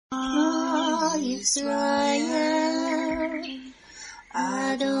Israel,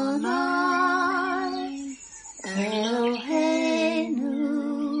 Adonai, Eloheinu,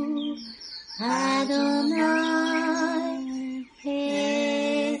 Adonai,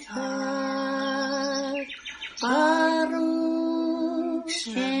 Echad, Baruch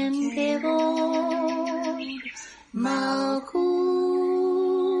Shem Kevod, Malkuto,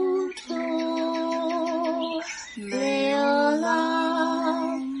 Leolam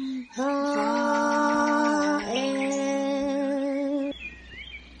Va'ed.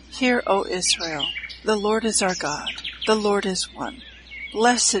 Hear, O Israel, the Lord is our God, the Lord is one.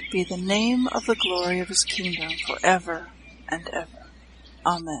 Blessed be the name of the glory of his kingdom forever and ever.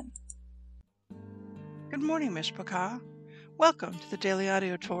 Amen. Good morning, Mishpachah. Welcome to the Daily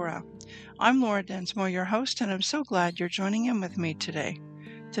Audio Torah. I'm Laura Densmore, your host, and I'm so glad you're joining in with me today.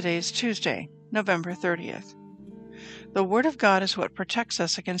 Today is Tuesday, November 30th. The Word of God is what protects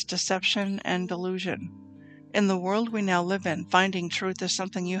us against deception and delusion. In the world we now live in, finding truth is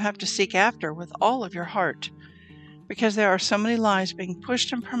something you have to seek after with all of your heart, because there are so many lies being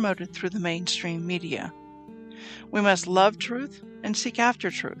pushed and promoted through the mainstream media. We must love truth and seek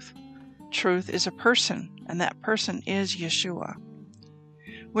after truth. Truth is a person, and that person is Yeshua.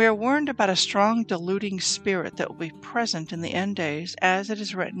 We are warned about a strong deluding spirit that will be present in the end days, as it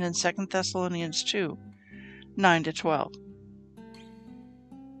is written in 2 Thessalonians 2, 9-12.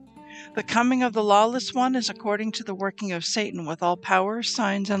 The coming of the lawless one is according to the working of Satan with all power,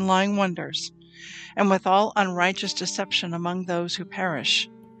 signs, and lying wonders, and with all unrighteous deception among those who perish,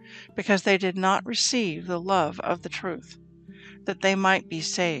 because they did not receive the love of the truth, that they might be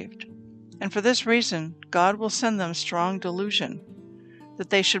saved. And for this reason God will send them strong delusion, that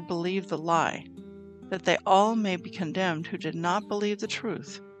they should believe the lie, that they all may be condemned who did not believe the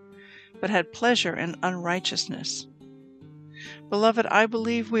truth, but had pleasure in unrighteousness. Beloved, I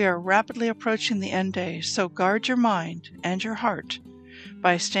believe we are rapidly approaching the end days, so guard your mind and your heart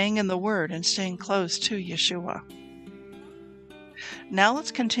by staying in the Word and staying close to Yeshua. Now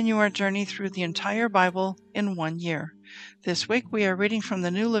let's continue our journey through the entire Bible in 1 year. This week we are reading from the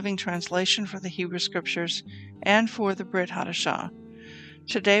New Living Translation for the Hebrew Scriptures and for the Brit Hadashah.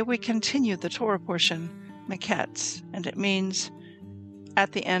 Today we continue the Torah portion, Meketz, and it means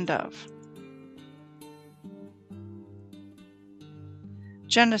at the end of.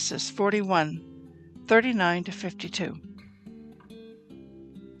 Genesis 41, 39-52.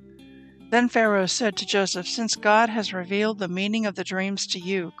 Then Pharaoh said to Joseph, "Since God has revealed the meaning of the dreams to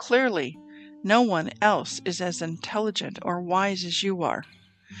you, clearly no one else is as intelligent or wise as you are.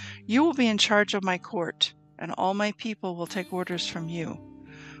 You will be in charge of my court, and all my people will take orders from you.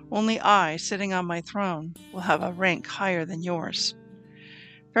 Only I, sitting on my throne, will have a rank higher than yours."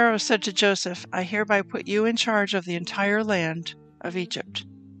 Pharaoh said to Joseph, "I hereby put you in charge of the entire land of Egypt."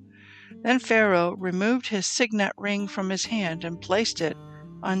 Then Pharaoh removed his signet ring from his hand and placed it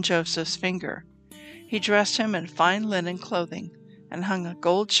on Joseph's finger. He dressed him in fine linen clothing and hung a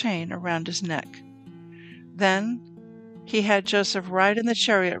gold chain around his neck. Then he had Joseph ride in the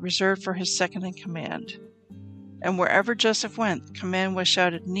chariot reserved for his second in command. And wherever Joseph went, the command was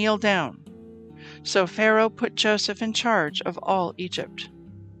shouted, "Kneel down." So Pharaoh put Joseph in charge of all Egypt.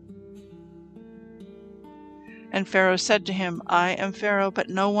 And Pharaoh said to him, "I am Pharaoh, but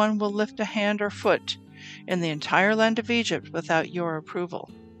no one will lift a hand or foot in the entire land of Egypt without your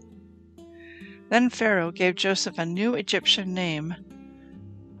approval." Then Pharaoh gave Joseph a new Egyptian name,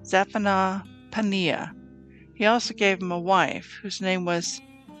 Zaphnath-Paneah. He also gave him a wife, whose name was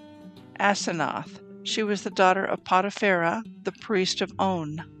Asenath. She was the daughter of Potipharah, the priest of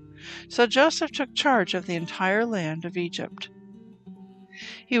On. So Joseph took charge of the entire land of Egypt.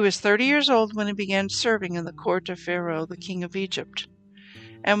 He was 30 years old when he began serving in the court of Pharaoh, the king of Egypt.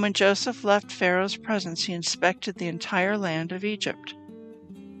 And when Joseph left Pharaoh's presence, he inspected the entire land of Egypt.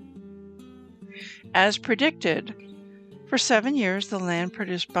 As predicted, for 7 years the land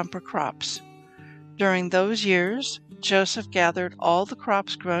produced bumper crops. During those years, Joseph gathered all the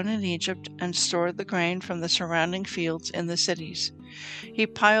crops grown in Egypt and stored the grain from the surrounding fields in the cities. He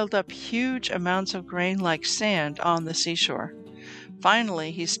piled up huge amounts of grain like sand on the seashore.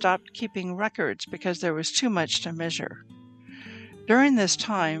 Finally, he stopped keeping records because there was too much to measure. During this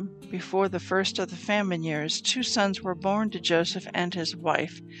time, before the first of the famine years, 2 sons were born to Joseph and his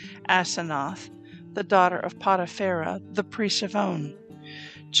wife, Asenath, the daughter of Potipharah, the priest of On.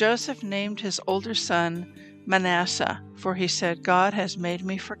 Joseph named his older son Manasseh, for he said, "God has made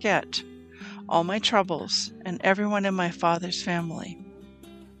me forget all my troubles and everyone in my father's family."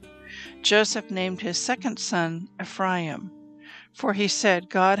 Joseph named his second son Ephraim, for he said,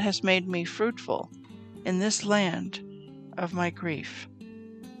 "God has made me fruitful in this land of my grief."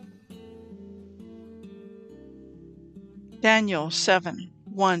 Daniel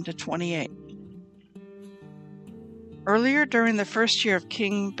 7:1-28. Earlier during the first year of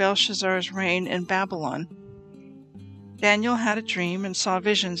King Belshazzar's reign in Babylon, Daniel had a dream and saw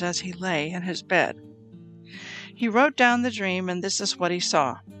visions as he lay in his bed. He wrote down the dream, and this is what he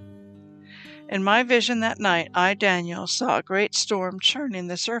saw. In my vision that night, I, Daniel, saw a great storm churning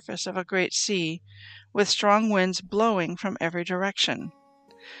the surface of a great sea, with strong winds blowing from every direction.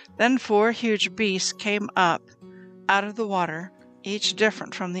 Then 4 huge beasts came up out of the water, each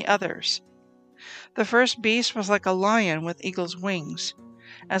different from the others. The first beast was like a lion with eagle's wings.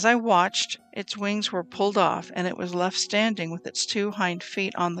 As I watched, its wings were pulled off, and it was left standing with its 2 hind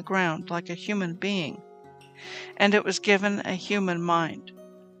feet on the ground like a human being, and it was given a human mind.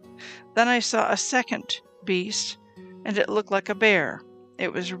 Then I saw a second beast, and it looked like a bear.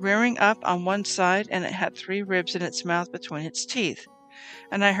 It was rearing up on one side, and it had 3 ribs in its mouth between its teeth.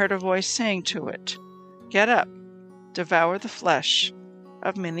 And I heard a voice saying to it, "Get up, devour the flesh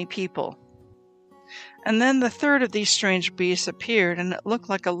of many people." And then the third of these strange beasts appeared, and it looked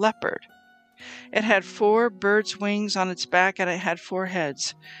like a leopard. It had 4 birds' wings on its back, and it had 4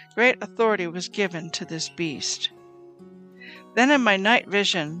 heads. Great authority was given to this beast. Then in my night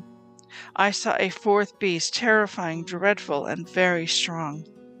vision, I saw a 4th beast, terrifying, dreadful, and very strong.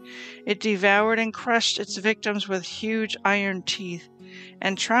 It devoured and crushed its victims with huge iron teeth,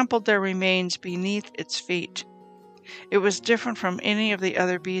 and trampled their remains beneath its feet. It was different from any of the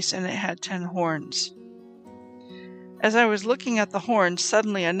other beasts, and it had 10 horns. As I was looking at the horns,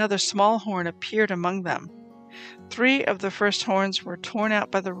 suddenly another small horn appeared among them. 3 of the first horns were torn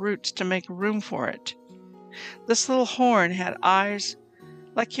out by the roots to make room for it. This little horn had eyes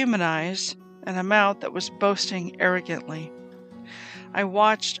like human eyes, and a mouth that was boasting arrogantly. I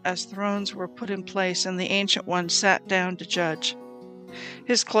watched as thrones were put in place, and the Ancient One sat down to judge.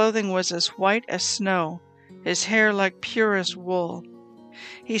 His clothing was as white as snow, his hair like purest wool.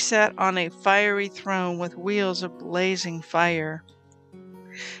 He sat on a fiery throne with wheels of blazing fire,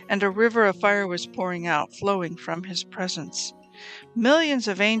 and a river of fire was pouring out, flowing from his presence. Millions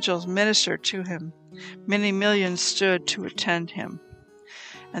of angels ministered to him. Many millions stood to attend him.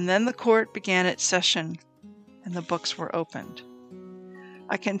 And then the court began its session, and the books were opened.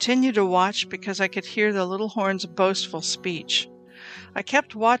 I continued to watch because I could hear the little horn's boastful speech. I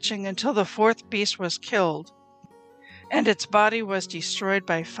kept watching until the 4th beast was killed, and its body was destroyed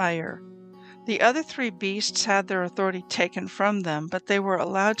by fire. The other 3 beasts had their authority taken from them, but they were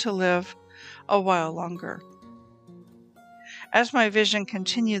allowed to live a while longer. As my vision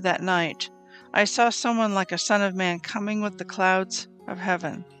continued that night, I saw someone like a son of man coming with the clouds of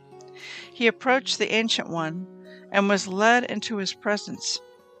heaven. He approached the Ancient One and was led into his presence.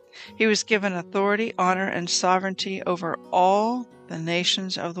 He was given authority, honor, and sovereignty over all the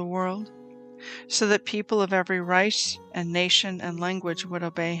nations of the world, so that people of every race and nation and language would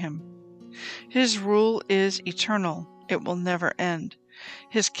obey him. His rule is eternal. It will never end.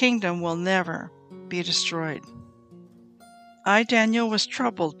 His kingdom will never be destroyed. I, Daniel, was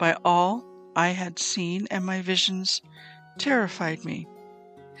troubled by all I had seen, and my visions terrified me.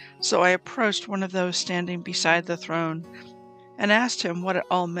 So I approached one of those standing beside the throne and asked him what it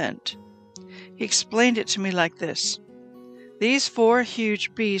all meant. He explained it to me like this. These 4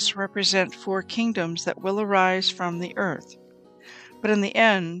 huge beasts represent 4 kingdoms that will arise from the earth. But in the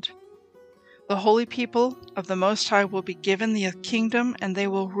end, the holy people of the Most High will be given the kingdom, and they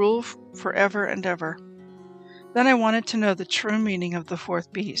will rule forever and ever. Then I wanted to know the true meaning of the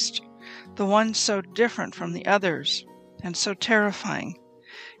 4th beast, the one so different from the others and so terrifying.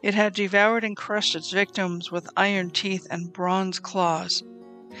 It had devoured and crushed its victims with iron teeth and bronze claws,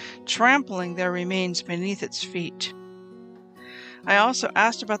 trampling their remains beneath its feet. I also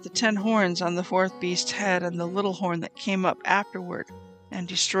asked about the 10 horns on the 4th beast's head and the little horn that came up afterward and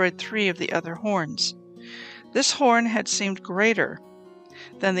destroyed 3 of the other horns. This horn had seemed greater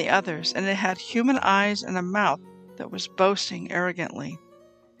than the others, and it had human eyes and a mouth that was boasting arrogantly.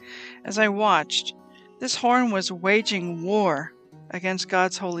 As I watched, this horn was waging war against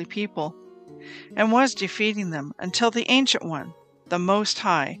God's holy people and was defeating them until the Ancient One, the Most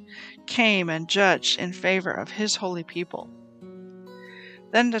High, came and judged in favor of his holy people.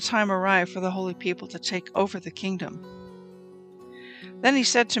 Then the time arrived for the holy people to take over the kingdom. Then he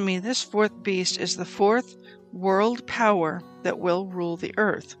said to me, this 4th beast is the 4th world power that will rule the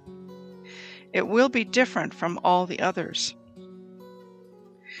earth. It will be different from all the others.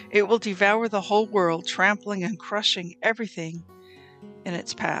 It will devour the whole world, trampling and crushing everything in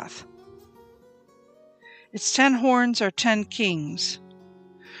its path. Its 10 horns are 10 kings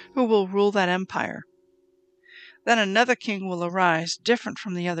who will rule that empire. Then another king will arise, different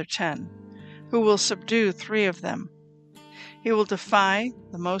from the other 10, who will subdue 3 of them. He will defy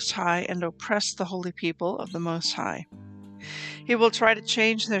the Most High and oppress the holy people of the Most High. He will try to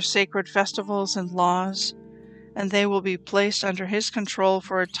change their sacred festivals and laws, and they will be placed under his control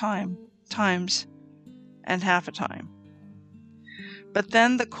for a time, times, and half a time. But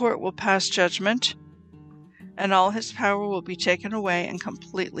then the court will pass judgment, and all his power will be taken away and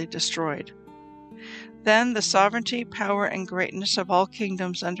completely destroyed. Then the sovereignty, power, and greatness of all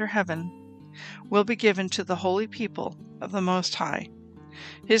kingdoms under heaven will be given to the holy people of the Most High.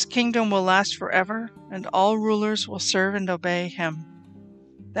 His kingdom will last forever, and all rulers will serve and obey him.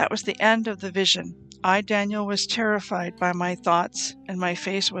 That was the end of the vision. I, Daniel, was terrified by my thoughts, and my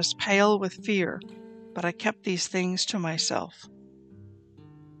face was pale with fear, but I kept these things to myself.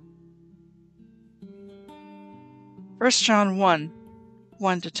 1 John 1,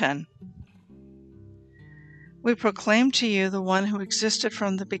 1-10. We proclaim to you the one who existed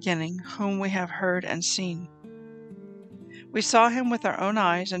from the beginning, whom we have heard and seen. We saw him with our own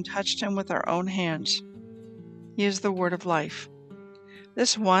eyes and touched him with our own hands. He is the word of life.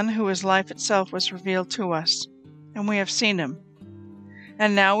 This one, who is life itself, was revealed to us, and we have seen him.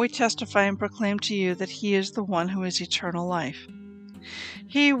 And now we testify and proclaim to you that he is the one who is eternal life.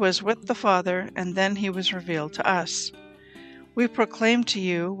 He was with the Father, and then he was revealed to us. We proclaim to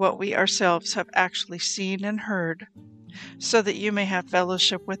you what we ourselves have actually seen and heard, so that you may have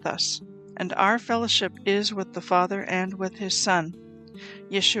fellowship with us. And our fellowship is with the Father and with his Son,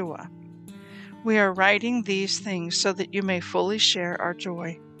 Yeshua. We are writing these things so that you may fully share our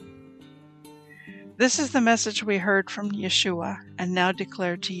joy. This is the message we heard from Yeshua and now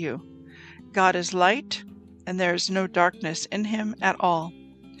declare to you. God is light, and there is no darkness in him at all.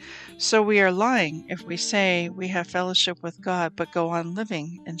 So we are lying if we say we have fellowship with God but go on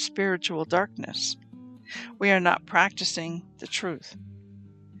living in spiritual darkness. We are not practicing the truth.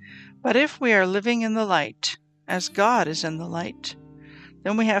 But if we are living in the light, as God is in the light,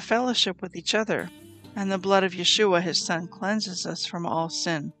 then we have fellowship with each other, and the blood of Yeshua his Son cleanses us from all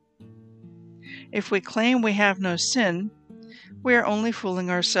sin. If we claim we have no sin, we are only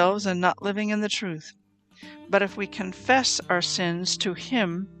fooling ourselves and not living in the truth. But if we confess our sins to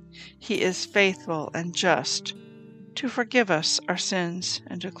him, he is faithful and just to forgive us our sins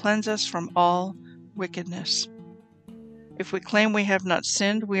and to cleanse us from all wickedness. If we claim we have not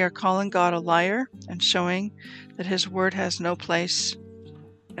sinned, we are calling God a liar and showing that his word has no place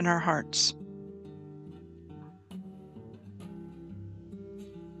in our hearts.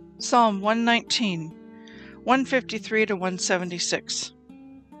 Psalm 119, 153-176.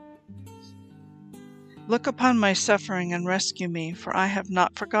 Look upon my suffering and rescue me, for I have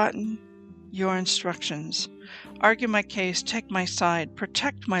not forgotten your instructions. Argue my case, take my side,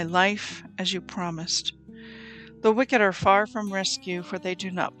 protect my life as you promised. The wicked are far from rescue, for they do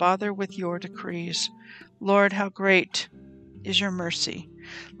not bother with your decrees. Lord, how great is your mercy.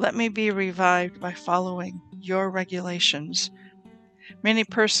 Let me be revived by following your regulations. Many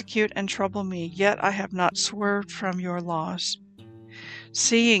persecute and trouble me, yet I have not swerved from your laws.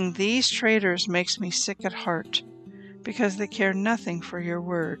 Seeing these traitors makes me sick at heart, because they care nothing for your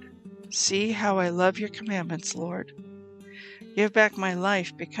word. See how I love your commandments, Lord. Give back my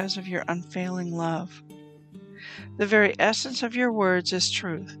life because of your unfailing love. The very essence of your words is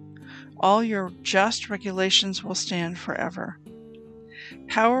truth. All your just regulations will stand forever.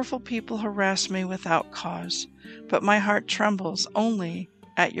 Powerful people harass me without cause, but my heart trembles only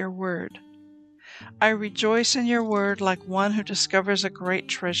at your word. I rejoice in your word like one who discovers a great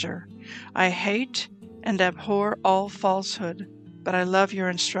treasure. I hate and abhor all falsehood, but I love your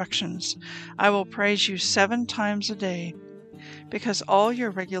instructions. I will praise you 7 times a day, because all your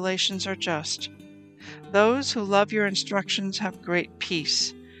regulations are just. Those who love your instructions have great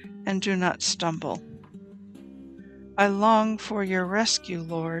peace and do not stumble. I long for your rescue,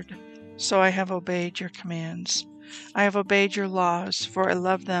 Lord, so I have obeyed your commands. I have obeyed your laws, for I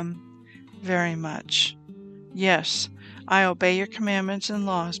love them very much. Yes, I obey your commandments and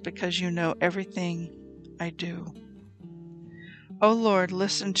laws because you know everything I do. O Lord,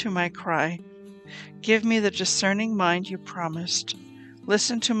 listen to my cry. Give me the discerning mind you promised.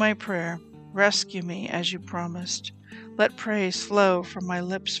 Listen to my prayer. Rescue me as you promised. Let praise flow from my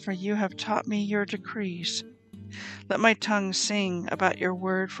lips, for you have taught me your decrees. Let my tongue sing about your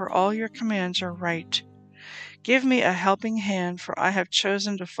word, for all your commands are right. Give me a helping hand, for I have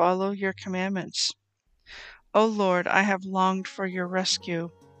chosen to follow your commandments. O Lord, I have longed for your rescue,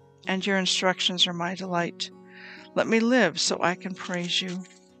 and your instructions are my delight. Let me live so I can praise you,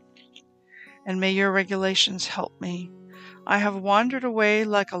 and may your regulations help me. I have wandered away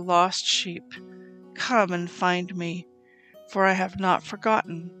like a lost sheep. Come and find me, for I have not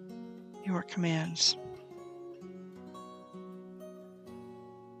forgotten your commands.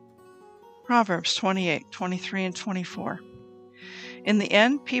 Proverbs 28:23 and 24. In the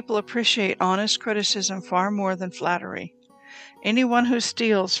end, people appreciate honest criticism far more than flattery. Anyone who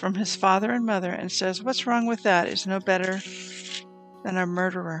steals from his father and mother and says, "What's wrong with that?" is no better than a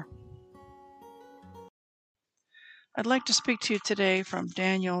murderer. I'd like to speak to you today from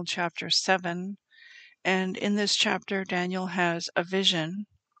Daniel chapter 7. And in this chapter, Daniel has a vision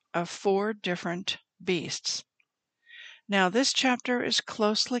of 4 different beasts. Now, this chapter is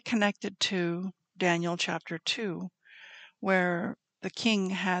closely connected to Daniel chapter 2, where the king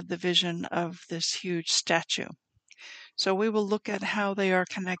had the vision of this huge statue. So we will look at how they are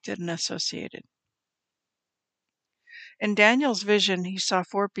connected and associated. In Daniel's vision, he saw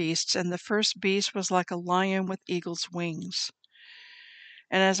 4 beasts, and the first beast was like a lion with eagle's wings.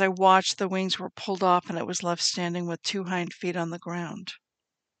 And as I watched, the wings were pulled off, and it was left standing with 2 hind feet on the ground.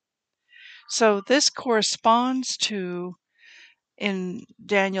 So this corresponds to, in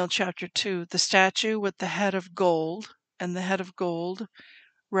Daniel chapter 2, the statue with the head of gold, and the head of gold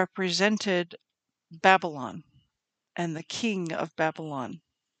represented Babylon and the king of Babylon.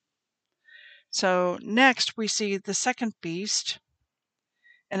 So next we see the second beast,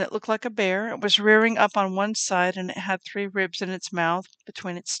 and it looked like a bear. It was rearing up on one side, and it had 3 ribs in its mouth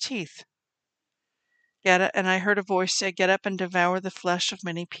between its teeth. And I heard a voice say, "Get up and devour the flesh of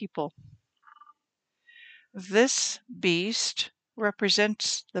many people." This beast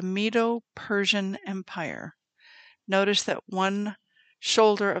represents the Medo-Persian Empire. Notice that one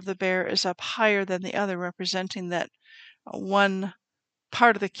shoulder of the bear is up higher than the other, representing that one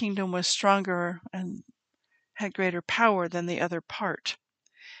part of the kingdom was stronger and had greater power than the other part.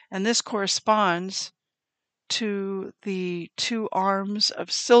 And this corresponds to the 2 arms of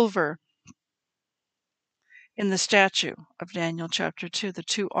silver in the statue of Daniel chapter 2. The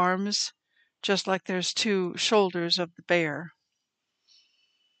 2 arms, just like there's 2 shoulders of the bear.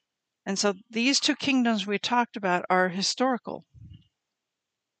 And so these 2 kingdoms we talked about are historical.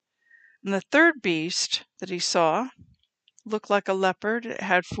 And the third beast that he saw looked like a leopard. It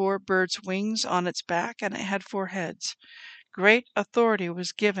had 4 birds' wings on its back, and it had 4 heads. Great authority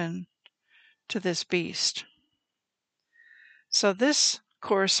was given to this beast. So this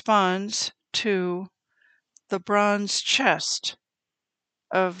corresponds to the bronze chest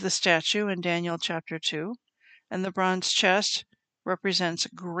of the statue in Daniel chapter 2, and the bronze chest represents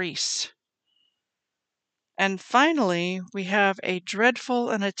Greece. And finally, we have a dreadful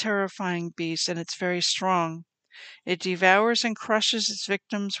and a terrifying beast, and it's very strong. It devours and crushes its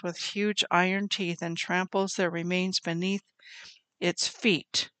victims with huge iron teeth and tramples their remains beneath its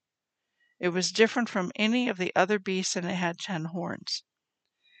feet. It was different from any of the other beasts, and it had 10 horns.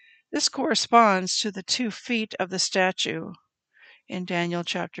 This corresponds to the 2 feet of the statue in Daniel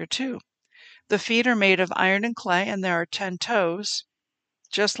chapter 2. The feet are made of iron and clay, and there are 10 toes,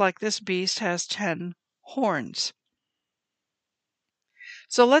 just like this beast has 10 horns.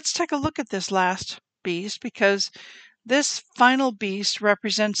 So let's take a look at this last beast, because this final beast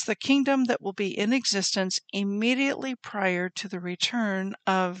represents the kingdom that will be in existence immediately prior to the return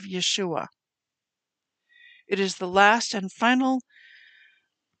of Yeshua. It is the last and final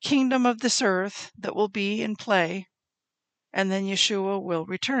kingdom of this earth that will be in play, and then Yeshua will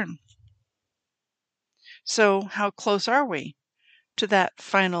return. So how close are we to that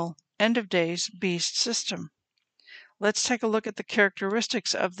final end of days beast system? Let's take a look at the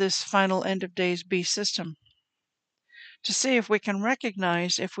characteristics of this final end of days beast system to see if we can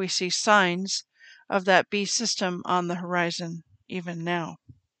recognize if we see signs of that beast system on the horizon even now.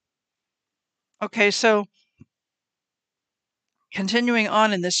 Okay, so continuing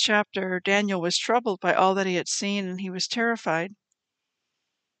on in this chapter, Daniel was troubled by all that he had seen, and he was terrified.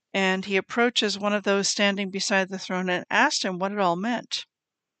 And he approaches one of those standing beside the throne and asked him what it all meant.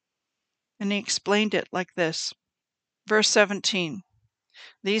 And he explained it like this. Verse 17.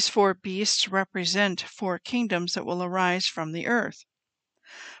 These 4 beasts represent 4 kingdoms that will arise from the earth.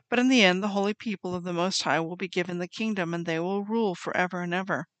 But in the end, the holy people of the Most High will be given the kingdom, and they will rule forever and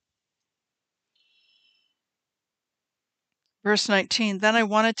ever. Verse 19. Then I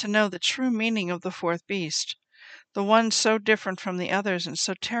wanted to know the true meaning of the 4th beast, the one so different from the others and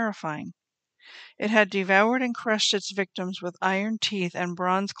so terrifying. It had devoured and crushed its victims with iron teeth and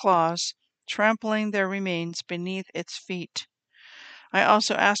bronze claws, trampling their remains beneath its feet. I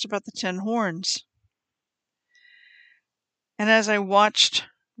also asked about the 10 horns. And as I watched,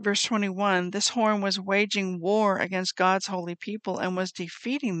 verse 21, this horn was waging war against God's holy people and was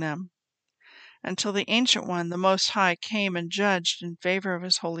defeating them until the Ancient One, the Most High, came and judged in favor of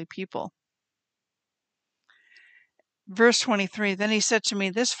his holy people. Verse 23, then he said to me,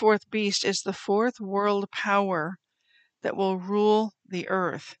 this 4th beast is the 4th world power that will rule the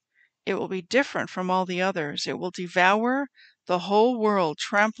earth. It will be different from all the others. It will devour the whole world,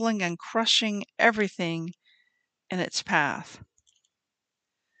 trampling and crushing everything in its path.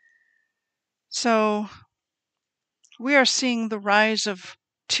 So we are seeing the rise of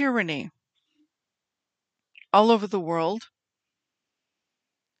tyranny all over the world,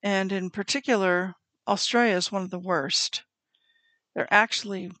 and in particular, Australia is one of the worst. They're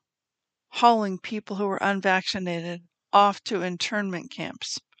actually hauling people who are unvaccinated off to internment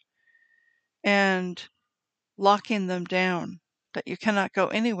camps and locking them down, that you cannot go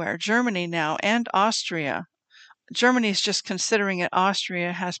anywhere. Germany now and Austria. Germany is just considering it.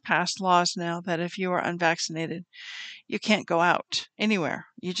 Austria has passed laws now that if you are unvaccinated, you can't go out anywhere.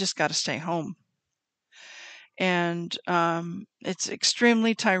 You just got to stay home. And it's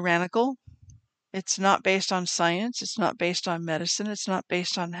extremely tyrannical. It's not based on science. It's not based on medicine. It's not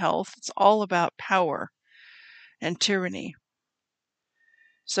based on health. It's all about power and tyranny.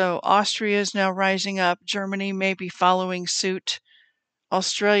 So Austria is now rising up. Germany may be following suit.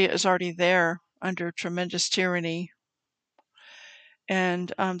 Australia is already there under tremendous tyranny.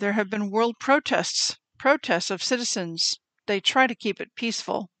 And there have been world protests of citizens. They try to keep it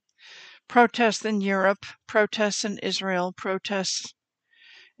peaceful. Protests in Europe, protests in Israel, protests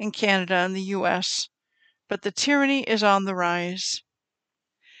in Canada and the US. But the tyranny is on the rise.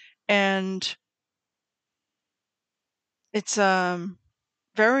 And it's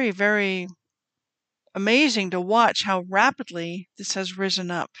very, very amazing to watch how rapidly this has risen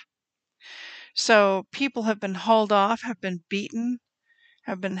up. So people have been hauled off, have been beaten,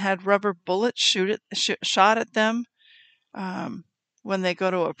 have had rubber bullets shot at them when they go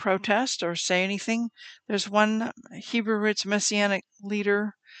to a protest or say anything. There's one Hebrew Roots Messianic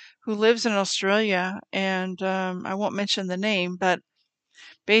leader who lives in Australia, and I won't mention the name, but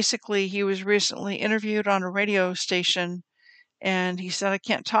basically he was recently interviewed on a radio station, and he said, I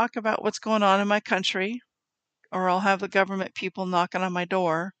can't talk about what's going on in my country, or I'll have the government people knocking on my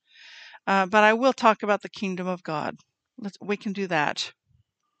door, but I will talk about the kingdom of God. We can do that.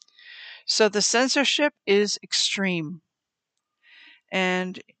 So the censorship is extreme.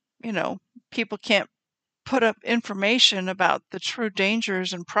 And, people can't put up information about the true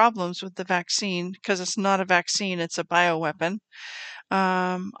dangers and problems with the vaccine because it's not a vaccine, it's a bioweapon,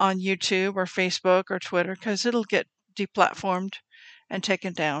 on YouTube or Facebook or Twitter, because it'll get deplatformed and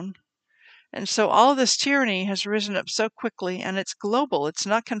taken down. And so all this tyranny has risen up so quickly, and it's global. It's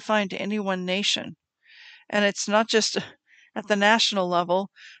not confined to any one nation. And it's not just at the national level.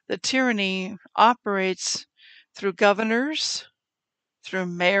 The tyranny operates through governors, through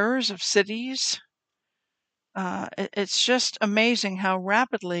mayors of cities. It's just amazing how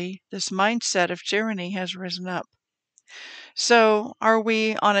rapidly this mindset of tyranny has risen up. So are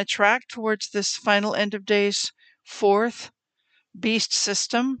we on a track towards this final end of days fourth beast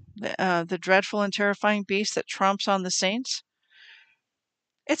system, the dreadful and terrifying beast that trumps on the saints?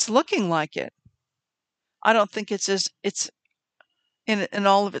 It's looking like it. I don't think it's in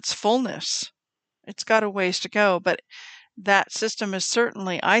all of its fullness. It's got a ways to go, but that system is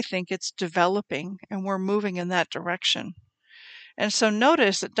certainly, I think it's developing, and we're moving in that direction. And so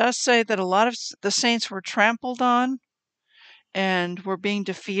notice it does say that a lot of the saints were trampled on and were being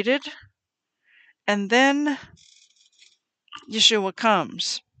defeated. And then Yeshua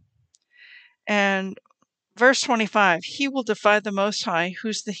comes. And verse 25, he will defy the Most High.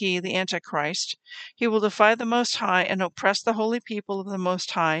 Who's the he? The Antichrist. He will defy the Most High and oppress the holy people of the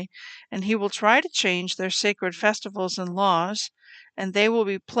Most High, and he will try to change their sacred festivals and laws, and they will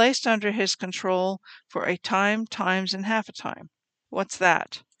be placed under his control for a time, times, and half a time. What's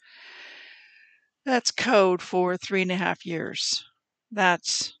that? That's code for 3.5 years.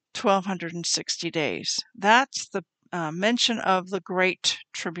 That's 1,260 days. That's the mention of the Great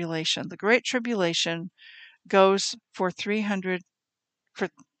Tribulation. The Great Tribulation goes for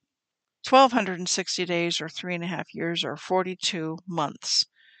 1,260 days, or 3.5 years, or 42 months.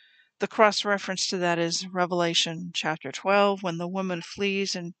 The cross-reference to that is Revelation chapter 12, when the woman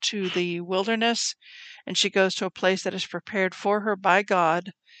flees into the wilderness, and she goes to a place that is prepared for her by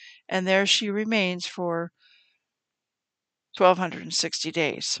God, and there she remains for 1,260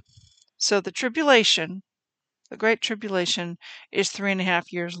 days. So the tribulation, the Great Tribulation, is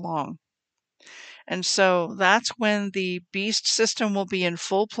 3.5 years long. And so that's when the beast system will be in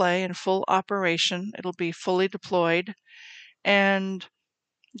full play, in full operation. It'll be fully deployed, and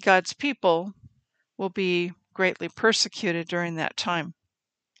God's people will be greatly persecuted during that time.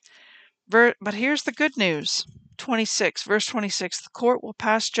 But here's the good news. Verse 26, the court will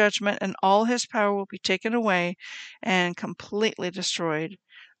pass judgment, and all his power will be taken away and completely destroyed.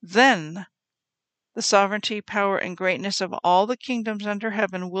 Then The sovereignty, power, and greatness of all the kingdoms under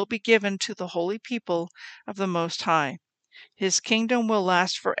heaven will be given to the holy people of the Most High. His kingdom will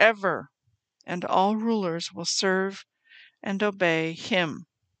last forever, and all rulers will serve and obey him.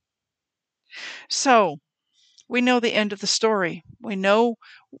 So, we know the end of the story. We know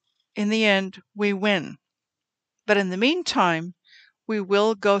in the end we win. But in the meantime, we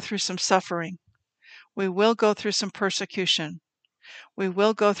will go through some suffering. We will go through some persecution. We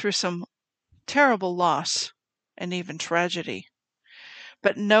will go through some terrible loss and even tragedy.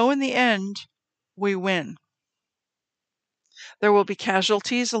 But know in the end, we win. There will be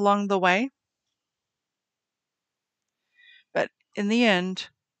casualties along the way, but in the end,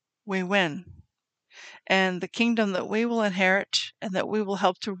 we win. And the kingdom that we will inherit and that we will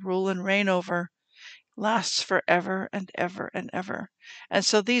help to rule and reign over lasts forever and ever and ever. And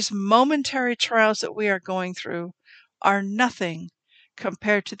so these momentary trials that we are going through are nothing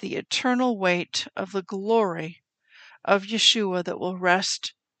compared to the eternal weight of the glory of Yeshua that will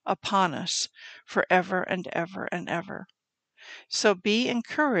rest upon us forever and ever and ever. So be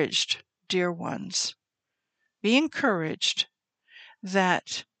encouraged, dear ones. Be encouraged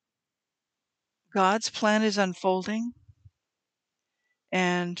that God's plan is unfolding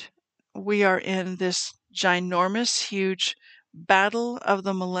and we are in this ginormous, huge battle of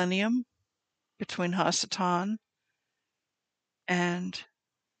the millennium between Hasatan and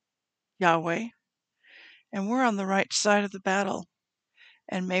Yahweh. And we're on the right side of the battle.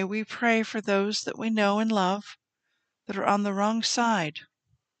 And may we pray for those that we know and love that are on the wrong side.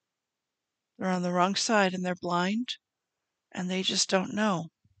 They're on the wrong side and they're blind and they just don't know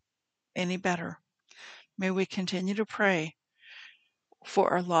any better. May we continue to pray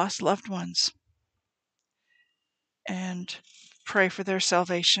for our lost loved ones and pray for their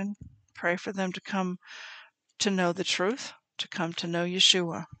salvation. Pray for them to come to know the truth, to come to know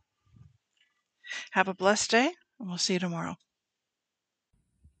Yeshua. Have a blessed day, and we'll see you tomorrow.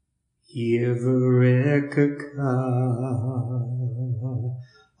 Yivrekaka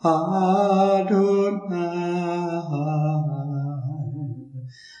Adonai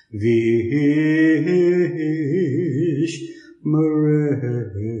Vish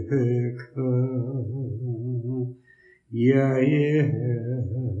Mereka Yair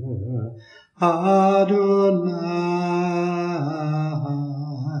Adonai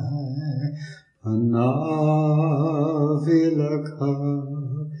Panavilaka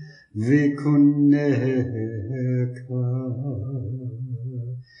Vikuneka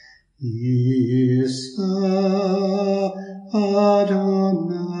Isa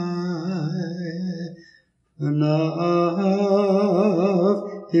Adonai Panav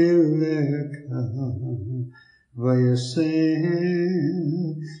Ileka Vayasem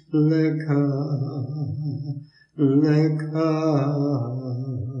Leka Leka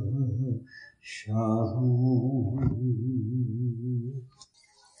Shalom.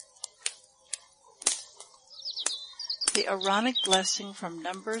 The Aaronic blessing from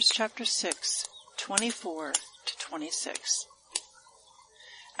Numbers chapter 6, 24 to 26.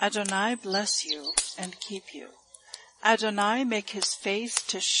 Adonai bless you and keep you. Adonai make his face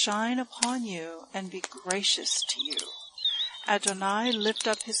to shine upon you and be gracious to you. Adonai lift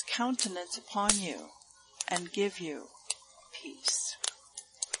up his countenance upon you and give you peace.